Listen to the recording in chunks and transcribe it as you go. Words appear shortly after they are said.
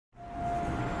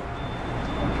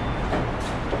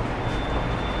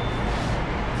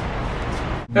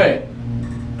Hey,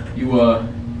 you,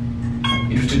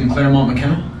 interested in Claremont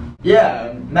McKenna?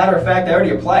 Yeah, matter of fact, I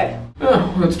already applied.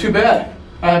 Oh, that's too bad.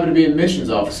 I happen to be an admissions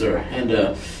officer, and,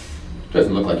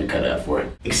 doesn't look like you're cut out for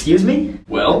it. Excuse me?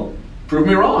 Well, prove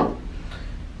me wrong.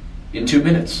 In 2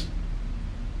 minutes.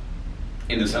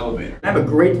 In this elevator. I'm a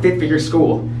great fit for your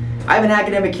school. I have an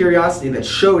academic curiosity that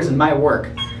shows in my work.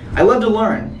 I love to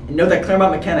learn, and know that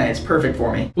Claremont McKenna is perfect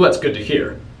for me. Well, that's good to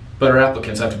hear. But our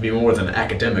applicants have to be more than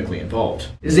academically involved.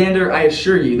 Xander, I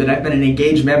assure you that I've been an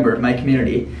engaged member of my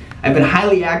community. I've been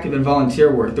highly active in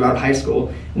volunteer work throughout high school,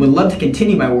 and would love to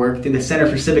continue my work through the Center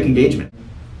for Civic Engagement.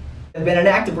 I've been an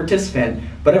active participant,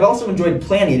 but I've also enjoyed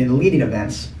planning and leading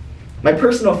events. My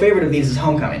personal favorite of these is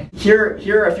homecoming. Here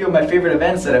are a few of my favorite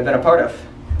events that I've been a part of.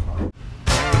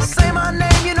 Say my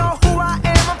name, you know who I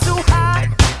am, I'm too hot.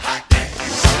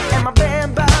 And my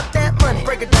band bought that money,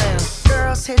 break it down.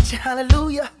 Girls hit you,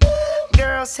 hallelujah.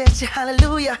 Girls hit you,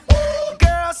 hallelujah.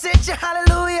 Girls hit you,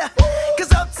 hallelujah.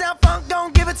 Cause Uptown Funk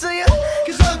don't give it to you.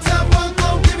 Cause Uptown Funk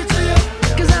don't give it to you.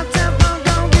 Cause Uptown Funk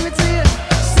don't give it to you.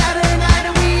 Saturday night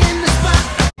and we in the spot.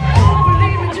 Don't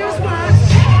believe me, just watch.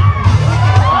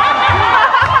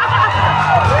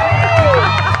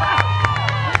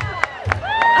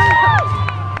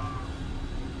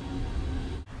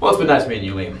 Well, it's been nice meeting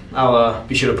you, Liam. I'll,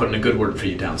 be sure to put in a good word for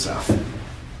you down south.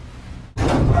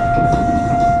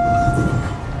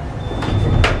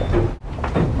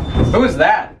 Who was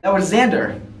that? That was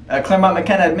Xander, a Claremont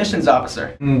McKenna admissions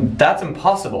officer. That's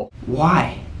impossible.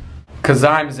 Why? Cause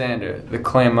I'm Xander, the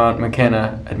Claremont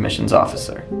McKenna admissions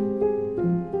officer.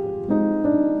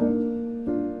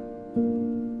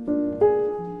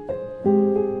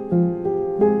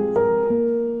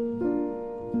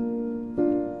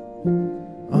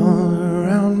 All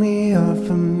around me are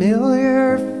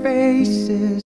familiar faces.